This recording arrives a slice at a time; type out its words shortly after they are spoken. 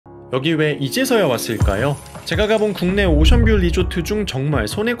여기 왜 이제서야 왔을까요? 제가 가본 국내 오션뷰 리조트 중 정말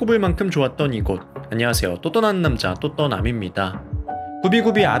손에 꼽을 만큼 좋았던 이곳. 안녕하세요, 또 떠나는 남자 또떠남입니다.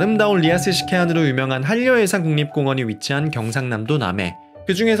 구비구비 아름다운 리아스식 해안으로 유명한 한려해상 국립공원이 위치한 경상남도 남해,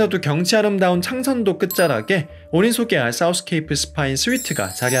 그 중에서도 경치 아름다운 창선도 끝자락에 오늘 소개할 사우스케이프 스파인 스위트가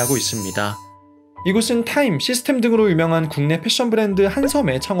자리하고 있습니다. 이곳은 타임, 시스템 등으로 유명한 국내 패션 브랜드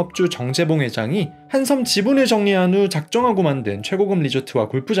한섬의 창업주 정재봉 회장이 한섬 지분을 정리한 후 작정하고 만든 최고급 리조트와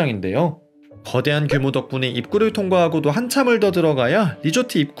골프장인데요. 거대한 규모 덕분에 입구를 통과하고도 한참을 더 들어가야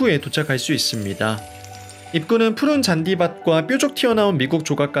리조트 입구에 도착할 수 있습니다. 입구는 푸른 잔디밭과 뾰족 튀어나온 미국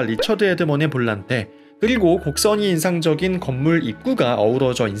조각가 리처드 에드먼의 볼란테, 그리고 곡선이 인상적인 건물 입구가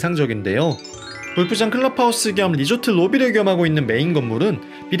어우러져 인상적인데요. 골프장 클럽하우스 겸 리조트 로비를 겸하고 있는 메인 건물은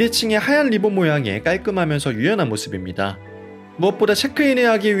비대칭의 하얀 리본 모양의 깔끔하면서 유연한 모습입니다. 무엇보다 체크인을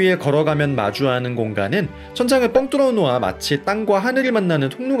하기 위해 걸어가면 마주하는 공간은 천장을 뻥 뚫어 놓아 마치 땅과 하늘을 만나는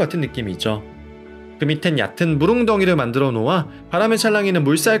통로 같은 느낌이죠. 그 밑엔 얕은 물웅덩이를 만들어 놓아 바람에 찰랑이는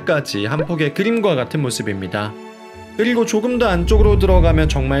물살까지 한 폭의 그림과 같은 모습입니다. 그리고 조금 더 안쪽으로 들어가면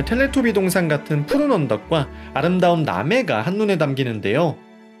정말 텔레토비 동산 같은 푸른 언덕과 아름다운 남해가 한눈에 담기는데요.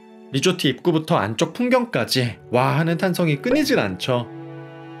 리조트 입구부터 안쪽 풍경까지 와 하는 탄성이 끊이질 않죠.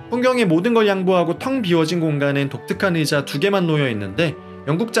 풍경의 모든 걸 양보하고 텅 비워진 공간엔 독특한 의자 2개만 놓여 있는데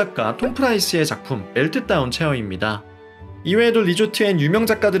영국 작가 톰 프라이스의 작품 멜트다운 체어입니다. 이외에도 리조트엔 유명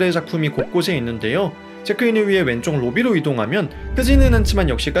작가들의 작품이 곳곳에 있는데요. 체크인을 위해 왼쪽 로비로 이동하면 크지는 않지만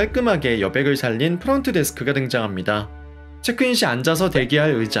역시 깔끔하게 여백을 살린 프런트 데스크가 등장합니다. 체크인 시 앉아서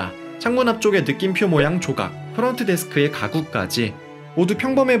대기할 의자, 창문 앞쪽의 느낌표 모양 조각, 프런트 데스크의 가구까지 모두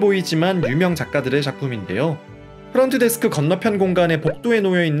평범해 보이지만 유명 작가들의 작품인데요. 프런트 데스크 건너편 공간에 복도에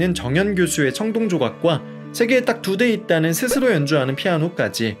놓여있는 정현 교수의 청동 조각과 세계에 딱 2대 있다는 스스로 연주하는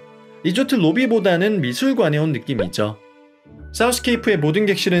피아노까지 리조트 로비보다는 미술관에 온 느낌이죠. 사우스케이프의 모든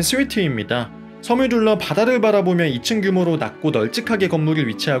객실은 스위트입니다. 섬을 둘러 바다를 바라보며 2층 규모로 낮고 널찍하게 건물이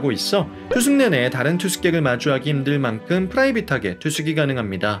위치하고 있어 투숙 내내 다른 투숙객을 마주하기 힘들 만큼 프라이빗하게 투숙이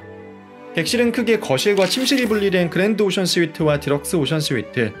가능합니다. 객실은 크게 거실과 침실이 분리된 그랜드 오션 스위트와 디럭스 오션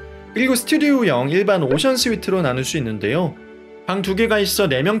스위트, 그리고 스튜디오형 일반 오션 스위트로 나눌 수 있는데요. 방 2개가 있어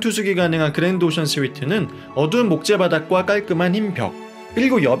 4명 투숙이 가능한 그랜드 오션 스위트는 어두운 목재 바닥과 깔끔한 흰 벽,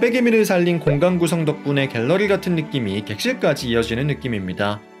 그리고 여백의 미를 살린 공간 구성 덕분에 갤러리 같은 느낌이 객실까지 이어지는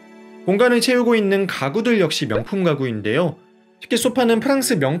느낌입니다. 공간을 채우고 있는 가구들 역시 명품 가구인데요. 특히 소파는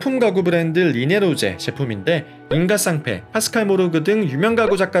프랑스 명품 가구 브랜드 리네로제 제품인데 인가상페, 파스칼 모르그 등 유명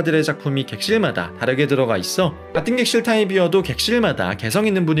가구 작가들의 작품이 객실마다 다르게 들어가 있어 같은 객실 타입이어도 객실마다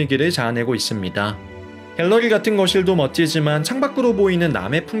개성있는 분위기를 자아내고 있습니다. 갤러리 같은 거실도 멋지지만 창밖으로 보이는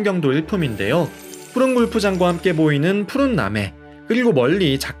남해 풍경도 일품인데요. 푸른 골프장과 함께 보이는 푸른 남해, 그리고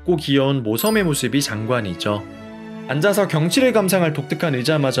멀리 작고 귀여운 모섬의 모습이 장관이죠. 앉아서 경치를 감상할 독특한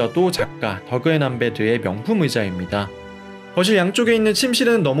의자마저도 작가 더그 앤 암베드의 명품 의자입니다. 거실 양쪽에 있는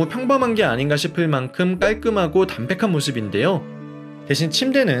침실은 너무 평범한 게 아닌가 싶을 만큼 깔끔하고 담백한 모습인데요. 대신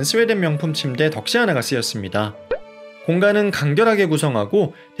침대는 스웨덴 명품 침대 덕시 하나가 쓰였습니다. 공간은 간결하게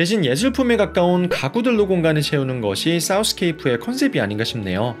구성하고 대신 예술품에 가까운 가구들로 공간을 채우는 것이 사우스케이프의 컨셉이 아닌가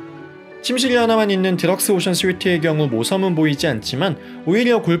싶네요. 침실이 하나만 있는 디럭스 오션 스위트의 경우 모섬은 보이지 않지만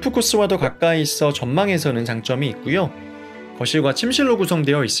오히려 골프 코스와 더 가까이 있어 전망에서는 장점이 있고요. 거실과 침실로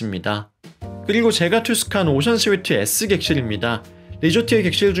구성되어 있습니다. 그리고 제가 투숙한 오션스위트S 객실입니다. 리조트의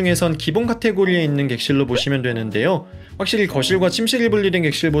객실 중에선 기본 카테고리에 있는 객실로 보시면 되는데요. 확실히 거실과 침실이 분리된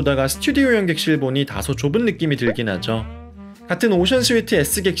객실보다가 스튜디오형 객실본이 다소 좁은 느낌이 들긴 하죠. 같은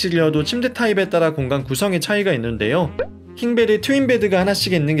오션스위트S 객실이어도 침대 타입에 따라 공간 구성의 차이가 있는데요. 킹베드, 트윈베드가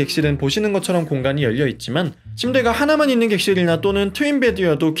하나씩 있는 객실은 보시는 것처럼 공간이 열려있지만 침대가 하나만 있는 객실이나 또는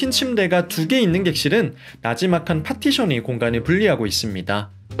트윈베드여도 퀸 침대가 2개 있는 객실은 나지막한 파티션이 공간을 분리하고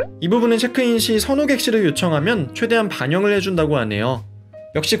있습니다. 이 부분은 체크인 시 선호 객실을 요청하면 최대한 반영을 해준다고 하네요.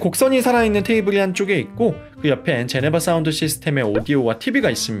 역시 곡선이 살아있는 테이블이 한쪽에 있고 그 옆엔 제네바 사운드 시스템의 오디오와 TV가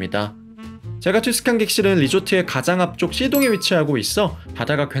있습니다. 제가 투숙한 객실은 리조트의 가장 앞쪽 C동에 위치하고 있어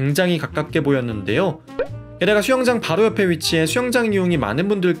바다가 굉장히 가깝게 보였는데요. 게다가 수영장 바로 옆에 위치해 수영장 이용이 많은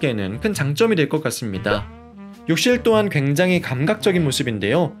분들께는 큰 장점이 될 것 같습니다. 욕실 또한 굉장히 감각적인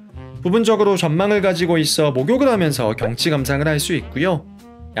모습인데요. 부분적으로 전망을 가지고 있어 목욕을 하면서 경치 감상을 할 수 있고요.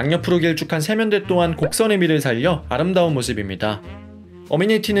 양옆으로 길쭉한 세면대 또한 곡선의 미를 살려 아름다운 모습입니다.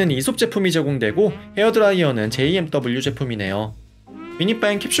 어메니티는 이솝 제품이 제공되고 헤어드라이어는 JMW 제품이네요.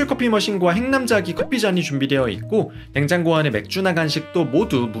 미니바엔 캡슐 커피 머신과 행남자기 커피잔이 준비되어 있고 냉장고 안에 맥주나 간식도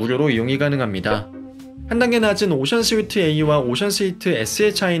모두 무료로 이용이 가능합니다. 한 단계 낮은 오션스위트 A와 오션스위트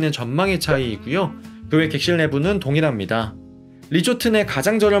S의 차이는 전망의 차이이고요. 그 외 객실 내부는 동일합니다. 리조트 내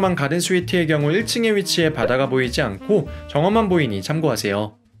가장 저렴한 가든 스위트의 경우 1층에 위치해 바다가 보이지 않고 정원만 보이니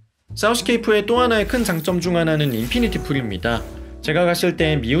참고하세요. 사우스케이프의 또 하나의 큰 장점 중 하나는 인피니티풀입니다. 제가 갔을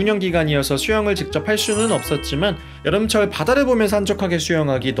때 미운영 기간이어서 수영을 직접 할 수는 없었지만 여름철 바다를 보면서 한적하게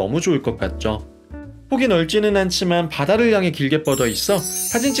수영하기 너무 좋을 것 같죠. 폭이 넓지는 않지만 바다를 향해 길게 뻗어 있어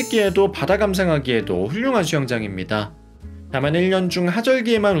사진 찍기에도 바다 감상하기에도 훌륭한 수영장입니다. 다만 1년 중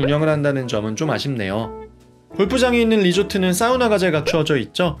하절기에만 운영을 한다는 점은 좀 아쉽네요. 골프장에 있는 리조트는 사우나가 잘 갖추어져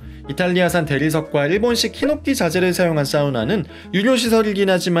있죠. 이탈리아산 대리석과 일본식 히노키 자재를 사용한 사우나는 유료시설이긴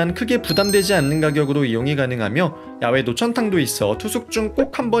하지만 크게 부담되지 않는 가격으로 이용이 가능하며 야외 노천탕도 있어 투숙 중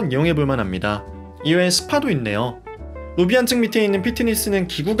꼭 한번 이용해볼만 합니다. 이외에 스파도 있네요. 로비 한층 밑에 있는 피트니스는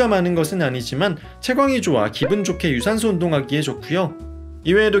기구가 많은 것은 아니지만 채광이 좋아 기분 좋게 유산소 운동하기에 좋고요.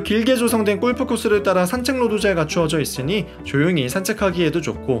 이외에도 길게 조성된 골프 코스를 따라 산책로도 잘 갖추어져 있으니 조용히 산책하기에도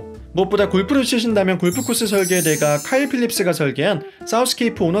좋고, 무엇보다 골프를 치신다면 골프 코스 설계대가 카일 필립스가 설계한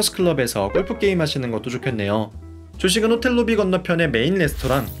사우스케이프 오너스 클럽에서 골프 게임 하시는 것도 좋겠네요. 조식은 호텔 로비 건너편의 메인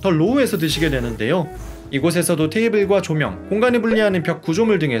레스토랑 더 로우에서 드시게 되는데요. 이곳에서도 테이블과 조명, 공간을 분리하는 벽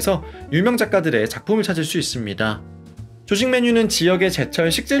구조물 등에서 유명 작가들의 작품을 찾을 수 있습니다. 조식 메뉴는 지역의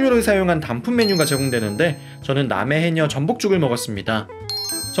제철 식재료를 사용한 단품 메뉴가 제공되는데 저는 남해 해녀 전복죽을 먹었습니다.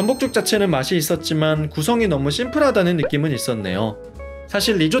 전복죽 자체는 맛이 있었지만 구성이 너무 심플하다는 느낌은 있었네요.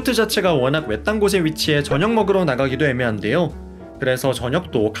 사실 리조트 자체가 워낙 외딴 곳에 위치해 저녁 먹으러 나가기도 애매한데요. 그래서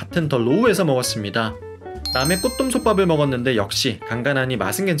저녁도 같은 더 로우에서 먹었습니다. 남해 꽃돔솥밥을 먹었는데 역시 간간하니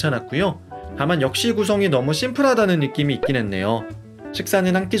맛은 괜찮았고요. 다만 역시 구성이 너무 심플하다는 느낌이 있긴 했네요.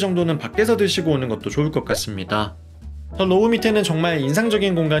 식사는 한 끼 정도는 밖에서 드시고 오는 것도 좋을 것 같습니다. 더 로우 밑에는 정말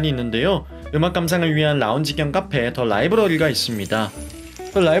인상적인 공간이 있는데요. 음악 감상을 위한 라운지 겸 카페 더 라이브러리가 있습니다.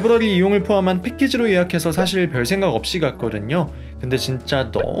 그 라이브러리 이용을 포함한 패키지로 예약해서 사실 별 생각 없이 갔거든요. 근데 진짜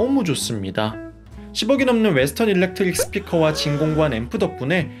너무 좋습니다. 10억이 넘는 웨스턴 일렉트릭 스피커와 진공관 앰프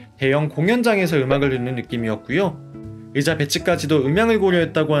덕분에 대형 공연장에서 음악을 듣는 느낌이었고요. 의자 배치까지도 음향을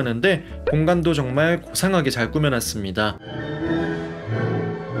고려했다고 하는데 공간도 정말 고상하게 잘 꾸며놨습니다.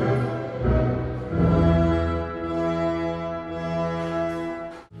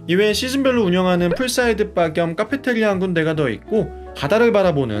 이외에 시즌별로 운영하는 풀사이드 바 겸 카페테리아 한 군데가 더 있고 바다를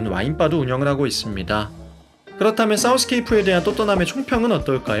바라보는 와인바도 운영을 하고 있습니다. 그렇다면 사우스케이프에 대한 또떠남의 총평은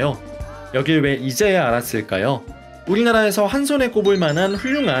어떨까요? 여길 왜 이제야 알았을까요? 우리나라에서 한 손에 꼽을 만한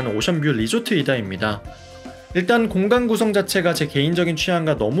훌륭한 오션뷰 리조트이다입니다. 일단 공간 구성 자체가 제 개인적인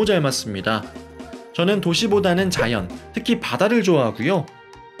취향과 너무 잘 맞습니다. 저는 도시보다는 자연, 특히 바다를 좋아하고요.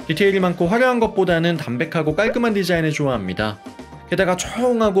 디테일이 많고 화려한 것보다는 담백하고 깔끔한 디자인을 좋아합니다. 게다가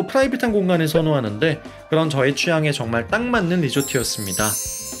조용하고 프라이빗한 공간을 선호하는데 그런 저의 취향에 정말 딱 맞는 리조트였습니다.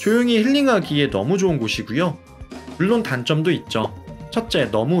 조용히 힐링하기에 너무 좋은 곳이고요. 물론 단점도 있죠. 첫째,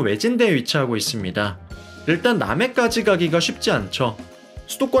 너무 외진데에 위치하고 있습니다. 일단 남해까지 가기가 쉽지 않죠.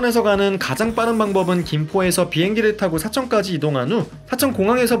 수도권에서 가는 가장 빠른 방법은 김포에서 비행기를 타고 사천까지 이동한 후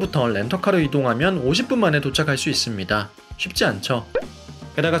사천공항에서부터 렌터카로 이동하면 50분 만에 도착할 수 있습니다. 쉽지 않죠.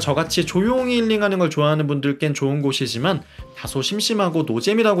 게다가 저같이 조용히 힐링하는 걸 좋아하는 분들께는 좋은 곳이지만 다소 심심하고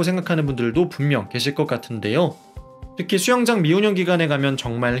노잼이라고 생각하는 분들도 분명 계실 것 같은데요. 특히 수영장 미운영 기간에 가면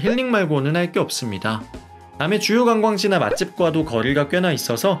정말 힐링 말고는 할 게 없습니다. 남해 주요 관광지나 맛집과도 거리가 꽤나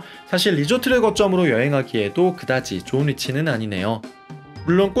있어서 사실 리조트를 거점으로 여행하기에도 그다지 좋은 위치는 아니네요.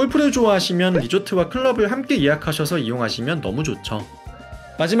 물론 골프를 좋아하시면 리조트와 클럽을 함께 예약하셔서 이용하시면 너무 좋죠.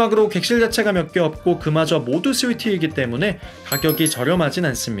 마지막으로 객실 자체가 몇 개 없고 그마저 모두 스위트이기 때문에 가격이 저렴하진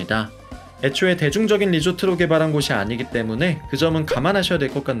않습니다. 애초에 대중적인 리조트로 개발한 곳이 아니기 때문에 그 점은 감안하셔야 될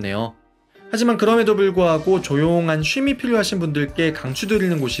것 같네요. 하지만 그럼에도 불구하고 조용한 쉼이 필요하신 분들께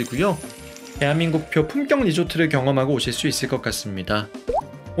강추드리는 곳이고요. 대한민국표 품격 리조트를 경험하고 오실 수 있을 것 같습니다.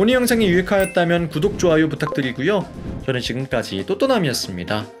 오늘 영상이 유익하였다면 구독, 좋아요 부탁드리고요. 저는 지금까지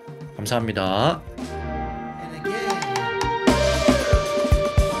또떠남이었습니다. 감사합니다.